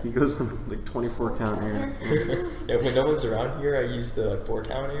 rather He than goes on like 24 count air. Yeah, when no one's around here, I use the 4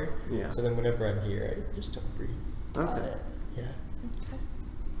 count air. Yeah. So then whenever I'm here, I just don't breathe. Got Okay. it. Yeah. Okay.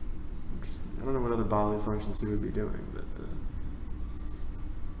 Interesting. I don't know what other bodily functions he would be doing, but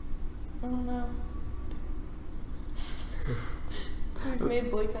I don't know. We've made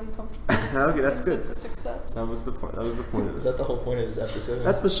Blake uncomfortable. Okay, that's I think good. That's a success. that was the point. That was the point of Is this. that the whole point of this episode?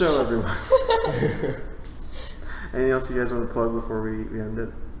 That's the show, everyone. Anything else you guys want to plug before we end it?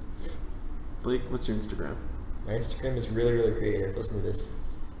 Blake, what's your Instagram? My Instagram is really, really creative. Listen to this.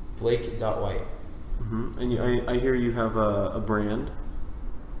 Blake.white. Mm-hmm. And I hear you have a brand.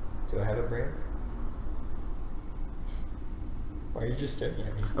 Do I have a brand? Why are you just staring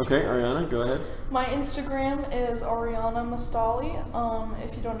at me? Okay, Arianna, go ahead. My Instagram is Arianna Mastali.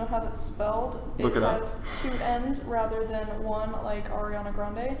 If you don't know how that's spelled, Look it up. has 2 N's rather than 1 like Ariana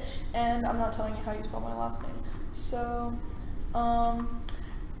Grande. And I'm not telling you how you spell my last name. So, I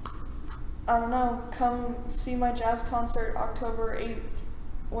don't know. Come see my jazz concert October 8th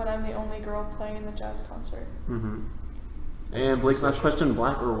when I'm the only girl playing in the jazz concert. Mm-hmm. And Blake's last question: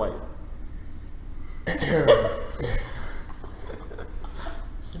 black or white?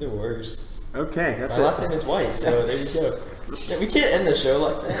 You're the worst. Okay, that's My last name is White, so there you go. Yeah, we can't end the show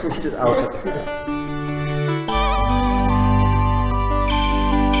like that. We should out.